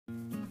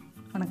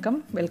வணக்கம்,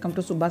 welcome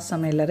to சுபாஷ்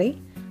சமையலறை.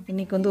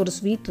 இன்றைக்கி வந்து ஒரு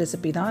ஸ்வீட்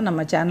ரெசிபி தான்.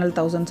 நம்ம channel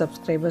 1000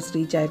 subscribers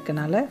reach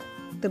ஆகிருக்கனால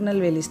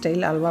Tirunelveli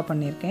style halwa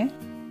பண்ணியிருக்கேன்.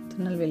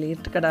 திருநெல்வேலி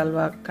இருட்டு கடை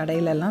அல்வா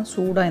கடையிலலாம்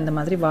சூடாக இந்த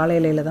மாதிரி வாழை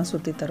இலையில் தான்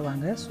சுற்றி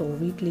தருவாங்க. ஸோ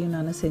வீட்லேயும்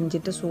நான்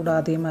செஞ்சுட்டு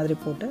சூடாக அதே மாதிரி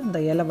போட்டு அந்த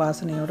இலை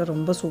வாசனையோடு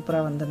ரொம்ப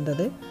சூப்பராக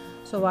வந்திருந்தது.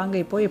 ஸோ வாங்க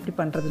இப்போது எப்படி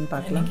பண்ணுறதுன்னு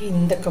பார்க்கலாம்.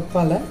 இந்த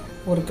கப்பால்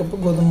ஒரு கப்பு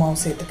கோதுமை மாவு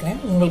சேர்த்துக்கிறேன்.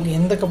 உங்களுக்கு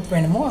எந்த கப்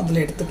வேணுமோ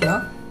அதில்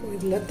எடுத்துக்கலாம்.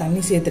 இதில்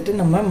தண்ணி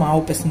சேர்த்துட்டு நம்ம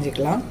மாவு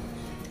பிசைஞ்சிக்கலாம்.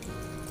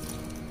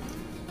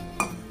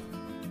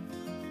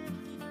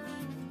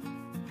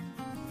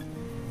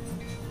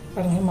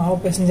 பாருங்கள், மாவு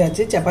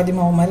பிசைஞ்சாச்சு. சப்பாத்தி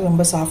மாவு மாதிரி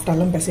ரொம்ப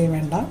சாஃப்டாலாம் பிசைய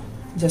வேண்டாம்.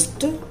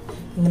 ஜஸ்ட்டு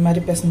இந்த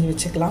மாதிரி பிசைஞ்சு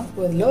வச்சுக்கலாம்.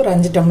 இதில் ஒரு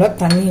 5 டம்ளர்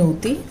தண்ணி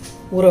ஊற்றி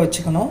ஊற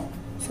வச்சுக்கணும்.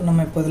 ஸோ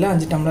நம்ம இப்போ இதில்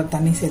 5 டம்ளர்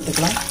தண்ணி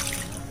சேர்த்துக்கலாம்.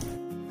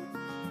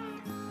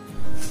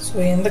 ஸோ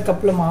எந்த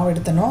கப்பில் மாவு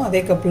எடுத்தனோ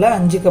அதே கப்பில்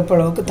 5 கப்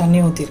அளவுக்கு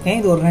தண்ணி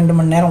ஊற்றிருக்கேன். இது ஒரு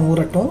 2 மணி நேரம்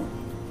ஊறட்டும்.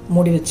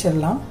 மூடி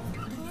வச்சிடலாம்.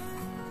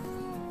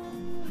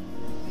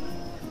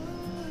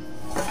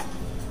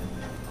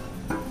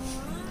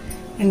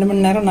 2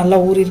 மணி நேரம் நல்லா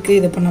ஊறிருக்கு.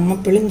 இதை இப்போ நம்ம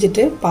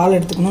பிழிஞ்சிட்டு பால்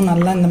எடுத்துக்கணும்.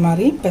 நல்லா இந்த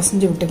மாதிரி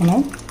பிசைஞ்சு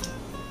விட்டுக்கணும்.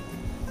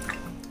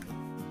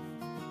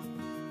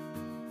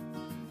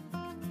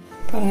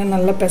 பாருங்கள்,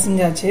 நல்லா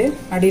பிசைஞ்சாச்சு.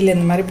 அடியில்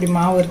இந்த மாதிரி இப்படி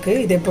மாவு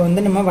இருக்குது. இதை இப்போ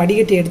வந்து நம்ம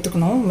வடிகட்டி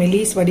எடுத்துக்கணும்.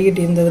 மெலிஸ்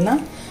வடிகட்டி இருந்ததுன்னா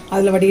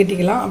அதில்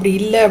வடிகட்டிக்கலாம். அப்படி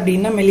இல்லை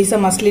அப்படின்னா மெலிசா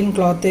மஸ்லின்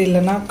கிளாத்து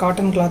இல்லைன்னா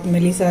காட்டன் கிளாத்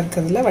மெலிசா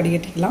இருக்கிறதுல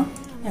வடிகட்டிக்கலாம்.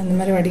 அந்த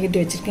மாதிரி வடிகட்டி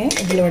வச்சுருக்கேன்.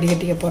 இதில்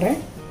வடிகட்டிக்க போகிறேன்.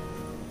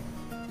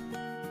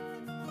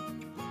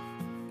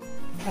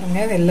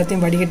 பாருங்கள்,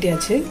 எல்லாத்தையும்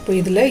வடிகட்டியாச்சு. இப்போ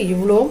இதில்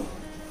இவ்வளோ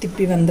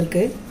திப்பி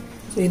வந்திருக்கு.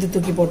 ஸோ இது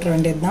தூக்கி போட்டுற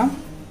வேண்டியது தான்.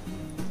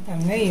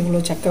 பாருங்கள், இவ்வளோ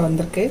சக்கை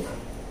வந்திருக்கு.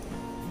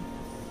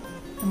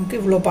 நமக்கு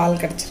இவ்வளோ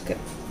பால் கிடச்சிருக்கு.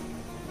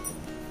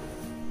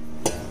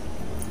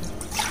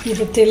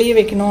 இப்போ தெளிய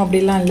வைக்கணும்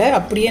அப்படிலாம் இல்லை,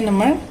 அப்படியே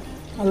நம்ம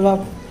அல்வா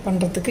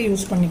பண்ணுறதுக்கு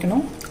யூஸ்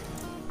பண்ணிக்கணும்.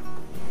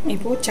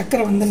 இப்போது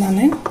சக்கரை வந்து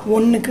நான்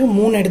 1க்கு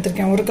 3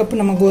 எடுத்திருக்கேன். 1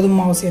 கப்பு நம்ம கோதுமை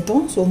மாவு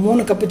சேர்த்தோம். ஸோ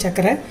 3 கப்பு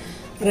சக்கரை,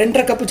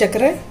 2.5 கப்பு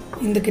சக்கரை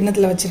இந்த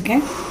கிண்ணத்தில்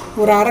வச்சுருக்கேன்.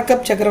 ஒரு 1/2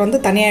 கப் சக்கரை வந்து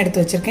தனியாக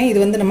எடுத்து வச்சுருக்கேன். இது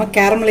வந்து நம்ம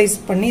கேரமலைஸ்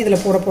பண்ணி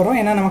இதில் போட போகிறோம்.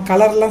 ஏன்னா நம்ம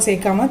கலர்லாம்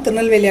சேர்க்காம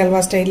திருநெல்வேலி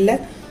அல்வா ஸ்டைலில்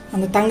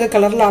அந்த தங்க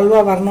கலரில் அல்வா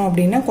வரணும்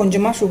அப்படின்னா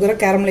கொஞ்சமாக சுகரை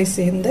கேரமலைஸ்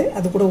சேர்ந்து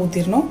அது கூட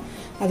ஊற்றிடணும்.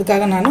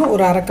 அதுக்காக நான்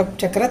ஒரு 1/2 கப்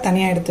சக்கரை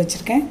தனியாக எடுத்து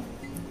வச்சுருக்கேன்.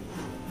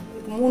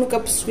 3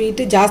 கப்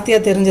ஸ்வீட்டு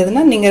ஜாஸ்தியாக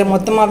தெரிஞ்சதுன்னா நீங்கள்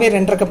மொத்தமாகவே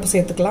 2.5 கப்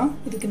சேர்த்துக்கலாம்.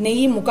 இதுக்கு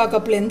நெய் 3/4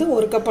 கப்லேருந்து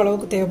 1 கப்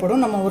அளவுக்கு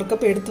தேவைப்படும். நம்ம 1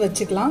 கப் எடுத்து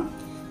வச்சுக்கலாம்.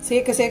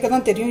 சேர்க்க சேர்க்க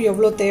தான் தெரியும்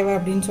எவ்வளோ தேவை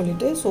அப்படின்னு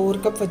சொல்லிட்டு. ஸோ 1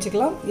 கப்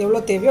வச்சுக்கலாம். எவ்வளோ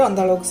தேவையோ அந்த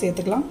அளவுக்கு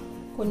சேர்த்துக்கலாம்.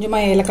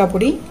 கொஞ்சமாக ஏலக்காய்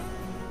பொடி.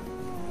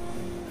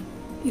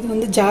 இது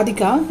வந்து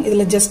ஜாதிக்காய்.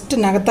 இதில் ஜஸ்ட்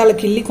நகத்தால்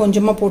கிள்ளி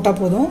கொஞ்சமாக போட்டால்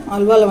போதும்.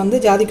 அல்வாவில் வந்து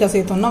ஜாதிக்காய்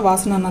சேர்த்தோம்னா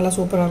வாசனை நல்லா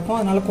சூப்பராக இருக்கும்.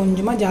 அதனால்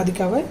கொஞ்சமாக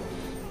ஜாதிக்காவை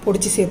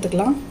பொடிச்சு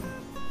சேர்த்துக்கலாம்.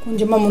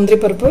 கொஞ்சமாக முந்திரி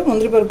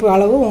பருப்பு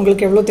அளவு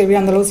உங்களுக்கு எவ்வளோ தேவையோ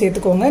அந்த அளவு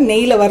சேர்த்துக்கோங்க.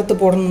 நெய்யில் வறுத்து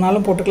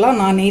போடணுன்னாலும் போட்டுக்கலாம்.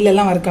 நான்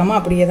நெய்லெல்லாம் வறுக்காமல்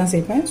அப்படியே தான்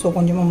சேர்ப்பேன். ஸோ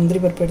கொஞ்சமாக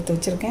முந்திரி பருப்பு எடுத்து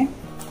வச்சுருக்கேன்.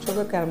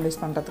 சுகர்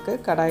கேரமலைஸ் பண்ணுறதுக்கு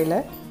கடாயில்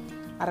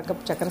 1/2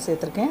 கப் சக்கரை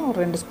சேர்த்துருக்கேன். ஒரு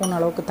 2 ஸ்பூன்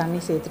அளவுக்கு தண்ணி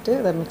சேர்த்துட்டு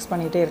அதை மிக்ஸ்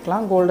பண்ணிகிட்டே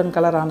இருக்கலாம். கோல்டன்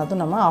கலர் ஆனதும்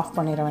நம்ம ஆஃப்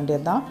பண்ணிட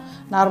வேண்டியது தான்.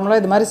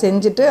 நார்மலாக இது மாதிரி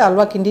செஞ்சுட்டு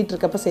அல்வா கிண்டிகிட்டு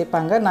இருக்கப்போ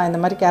சேர்ப்பாங்க. நான் இந்த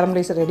மாதிரி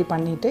கேரமலைஸ் ரெடி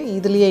பண்ணிவிட்டு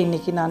இதுலேயே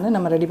இன்றைக்கி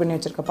நம்ம ரெடி பண்ணி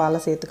வச்சுருக்க பாலை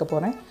சேர்த்துக்க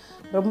போகிறேன்.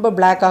 ரொம்ப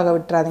பிளாக்காக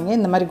விட்டுறாதீங்க.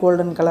 இந்த மாதிரி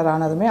கோல்டன் கலர்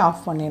ஆனதுமே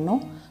ஆஃப்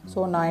பண்ணிடணும். ஸோ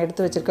நான்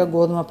எடுத்து வச்சுருக்க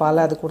கோதுமை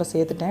பாலை அது கூட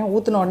சேர்த்துட்டேன்.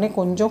 ஊற்றின உடனே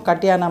கொஞ்சம்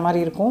கட்டியான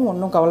மாதிரி இருக்கும்.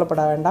 ஒன்றும்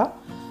கவலைப்பட வேண்டாம்.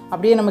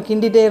 அப்படியே நம்ம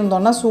கிண்டிகிட்டே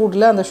இருந்தோம்னா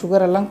சூடில் அந்த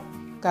சுகரெல்லாம்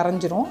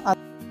கரைஞ்சிரும்.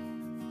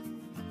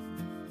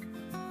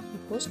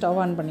 இப்போது ஸ்டவ்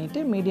ஆன் பண்ணிவிட்டு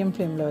மீடியம்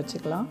ஃப்ளேமில்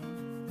வச்சுக்கலாம்.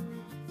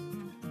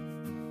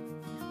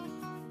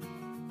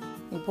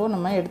 இப்போது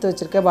நம்ம எடுத்து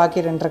வச்சுருக்க பாக்கி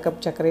 2.5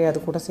 கப் சர்க்கரையை அது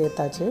கூட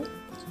சேர்த்தாச்சு.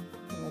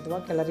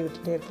 மெதுவாக கிளறி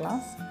விட்டுட்டே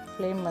இருக்கலாம்.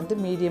 ஃப்ளேம் வந்து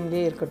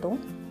மீடியம்லேயே இருக்கட்டும்.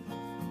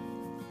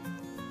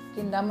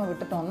 கிண்டாமல்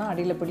விட்டுட்டோம்னா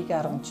அடியில் பிடிக்க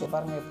ஆரம்பிச்சு.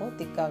 பாருங்கள், இப்போது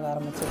திக்காக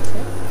ஆரம்பிச்சிருச்சு.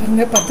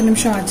 பாருங்க, 10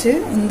 நிமிஷம் ஆச்சு.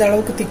 இந்த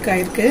அளவுக்கு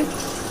திக்காயிருக்கு.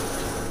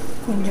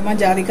 கொஞ்சமாக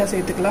ஜாதிக்காய்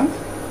சேர்த்துக்கலாம்.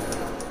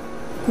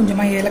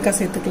 கொஞ்சமாக ஏலக்காய்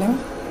சேர்த்துக்கலாம்.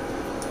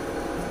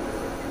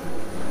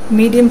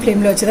 மீடியம்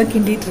ஃப்ளேமில் வச்சு தான்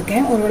கிண்டிகிட்டு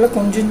இருக்கேன். ஒருவேளை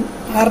கொஞ்சம்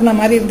ஆறுன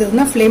மாதிரி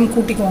இருந்ததுன்னா ஃப்ளேம்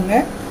கூட்டிக்கோங்க.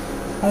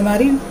 அது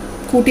மாதிரி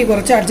கூட்டி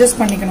குறைச்சி அட்ஜஸ்ட்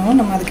பண்ணிக்கணும்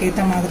நம்ம அதுக்கு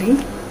ஏற்ற மாதிரி.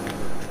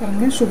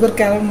 பாருங்கள், சுகர்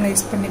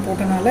கேரமலைஸ் பண்ணி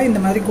போட்டனால இந்த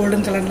மாதிரி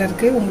கோல்டன் கலரில்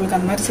இருக்குது. உங்களுக்கு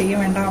அந்த மாதிரி செய்ய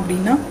வேண்டாம்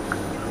அப்படின்னா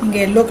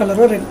நீங்கள் எல்லோ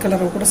கலரோ ரெட்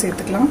கலரோ கூட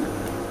சேர்த்துக்கலாம்.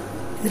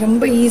 இது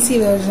ரொம்ப ஈஸி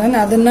வெர்ஷன்.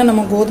 அதுன்னா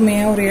நம்ம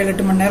கோதுமையை ஒரு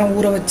 7-8 மணி நேரம்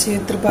ஊற வச்சு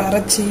திருப்ப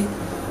அரைச்சி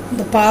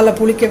இந்த பாலை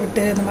புளிக்க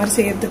விட்டு இந்த மாதிரி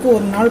செய்யறதுக்கு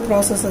ஒரு நாள்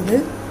ப்ராசஸ்.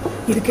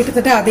 இது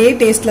கிட்டத்தட்ட அதே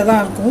டேஸ்ட்டில்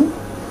தான் இருக்கும்.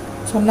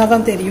 சொன்னால்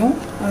தான் தெரியும்.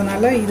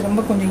 அதனால் இது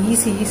ரொம்ப கொஞ்சம்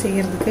ஈஸி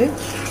செய்கிறதுக்கு.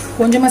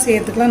 கொஞ்சமாக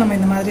செய்யறதுக்குலாம் நம்ம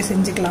இந்த மாதிரி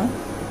செஞ்சுக்கலாம்.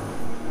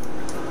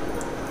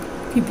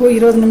 இப்போது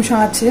 20 நிமிஷம்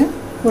ஆச்சு.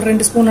 ஒரு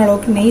 2 ஸ்பூன்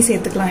அளவுக்கு நெய்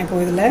சேர்த்துக்கலாம்.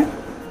 இப்போது இதில்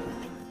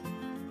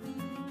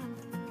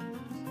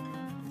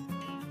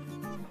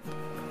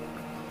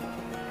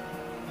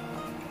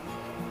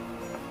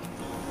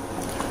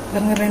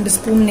பாருங்கள், 2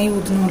 ஸ்பூன் நெய்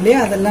ஊற்றணும் இல்லையா,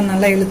 அதெல்லாம்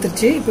நல்லா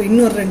இழுத்துருச்சு. இப்போ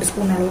இன்னொரு 2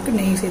 ஸ்பூன் அளவுக்கு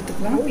நெய்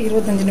சேர்த்துக்கலாம்.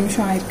 25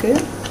 நிமிஷம் ஆயிருக்கு.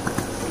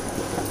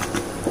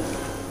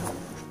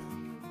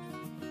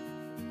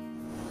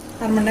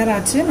 1/2 மணி நேரம்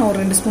ஆச்சு. நான் ஒரு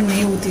 2 ஸ்பூன்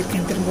நெய்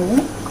ஊற்றிருக்கேன்.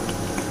 திரும்பவும்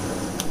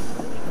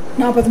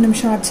 40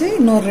 நிமிஷம் ஆச்சு.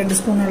 இன்னொரு 2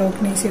 ஸ்பூன்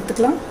அளவுக்கு நெய்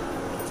சேர்த்துக்கலாம்.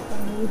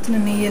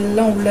 ஊற்றின நெய்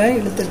எல்லாம் உள்ளே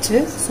இழுத்துருச்சு.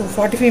 ஸோ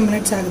 45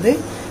 மினிட்ஸ் ஆகுது.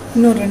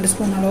 இன்னொரு 2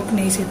 ஸ்பூன் அளவுக்கு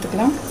நெய்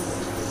சேர்த்துக்கலாம்.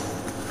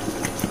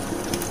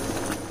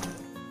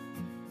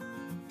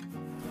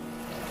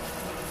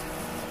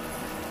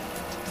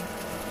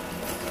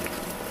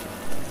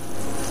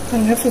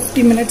 பாருங்க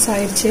 50 மினிட்ஸ்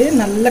ஆயிடுச்சு.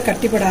 நல்லா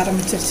கட்டிப்பட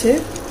ஆரம்பிச்சிருச்சு.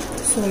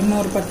 ஸோ இன்னும்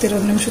ஒரு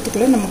 10-20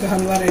 நிமிஷத்துக்குள்ளே நமக்கு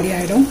ஹல்வா ரெடி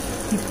ஆகிடும்.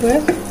 இப்போ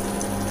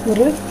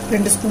ஒரு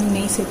 2 ஸ்பூன்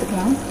நெய்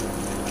சேர்த்துக்கலாம்.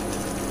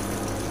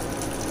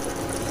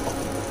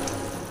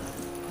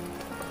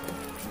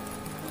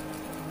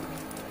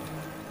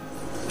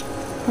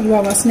 ஹல்வா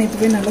வாசனை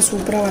இப்போவே நல்லா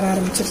சூப்பராக வர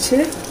ஆரம்பிச்சிருச்சு.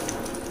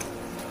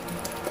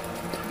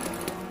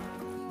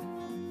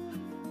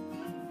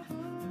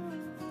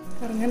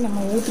 பாருங்கள் நம்ம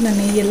ஊற்றின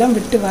நெய்யெல்லாம்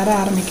விட்டு வர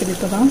ஆரம்பிக்குது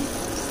இப்போ தான்.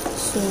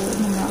 ஸோ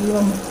நம்ம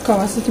அல்வா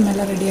முக்கால்வாசிக்கு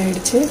மேலே ரெடி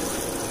ஆகிடுச்சு.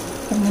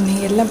 அந்த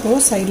நெய்யெல்லாம்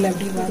இப்போது சைடில்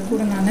அப்படி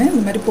கூட நான்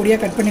இந்த மாதிரி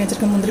பொடியாக கட் பண்ணி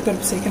வச்சுருக்கேன். முந்திரி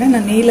பருப்பு சேர்க்குறேன்.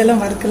 நான்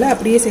நெய்லெல்லாம் வறுக்கலை,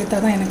 அப்படியே சேர்த்தா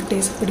தான் எனக்கு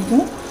டேஸ்ட்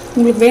பிடிக்கும்.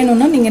 உங்களுக்கு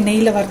வேணும்னா நீங்கள்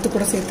நெய்யில் வறுத்து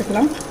கூட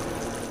சேர்த்துக்கலாம்.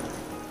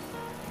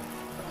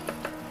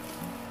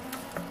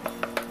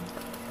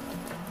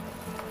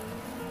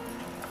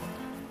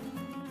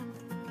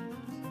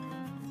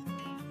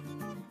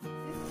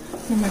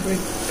 நம்ம இப்படி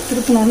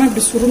திருப்பினோன்னா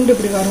இப்படி சுருண்டு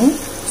இப்படி வரும்.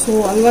 ஸோ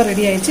அல்வா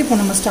ரெடி ஆயிடுச்சு. இப்போ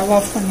நம்ம ஸ்டவ்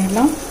ஆஃப்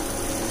பண்ணிடலாம்.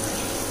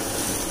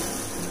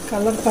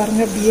 கலர்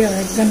பாருங்கள், அப்படியே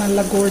அழகாக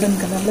நல்லா கோல்டன்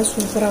கலரில்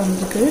சூப்பராக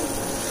வந்திருக்கு.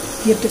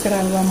 எட்டுக்கடை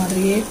அல்வா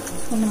மாதிரியே.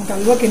 நமக்கு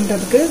அல்வா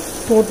கிண்டுறதுக்கு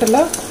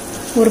டோட்டலாக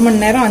 1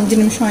 மணி நேரம்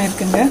 5 நிமிஷம்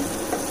ஆயிருக்குங்க.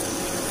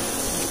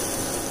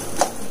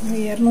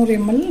 200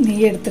 ml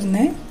நெய்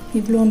எடுத்திருந்தேன்.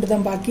 இவ்வளோண்டு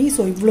தான் பாக்கி.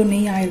 ஸோ இவ்வளோ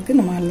நெய் ஆயிருக்கு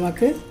நம்ம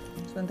அல்வாக்கு.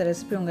 ஸோ இந்த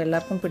ரெசிபி உங்கள்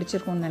எல்லாருக்கும்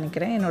பிடிச்சிருக்கும்னு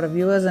நினைக்கிறேன். என்னோடய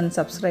வியூவர்ஸ் அண்ட்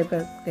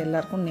சப்ஸ்கிரைபருக்கு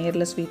எல்லாருக்கும்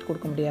நேரில் ஸ்வீட்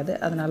கொடுக்க முடியாது.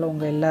 அதனால்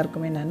உங்கள்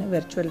எல்லாருக்குமே நான்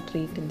வெர்ச்சுவல்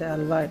ட்ரீட் இந்த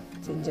அல்வா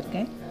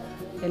செஞ்சுருக்கேன்.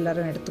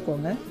 எல்லோரும்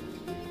எடுத்துக்கோங்க.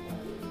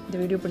 இந்த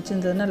வீடியோ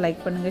பிடிச்சிருந்ததுன்னா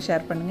லைக் பண்ணுங்கள்,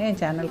 ஷேர் பண்ணுங்கள், என்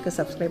சேனலுக்கு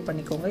சப்ஸ்கிரைப்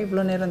பண்ணிக்கோங்க.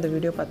 இவ்வளோ நேரம் இந்த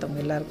வீடியோ பார்த்தவங்க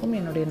எல்லாருக்கும்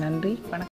என்னுடைய நன்றி. வணக்கம்.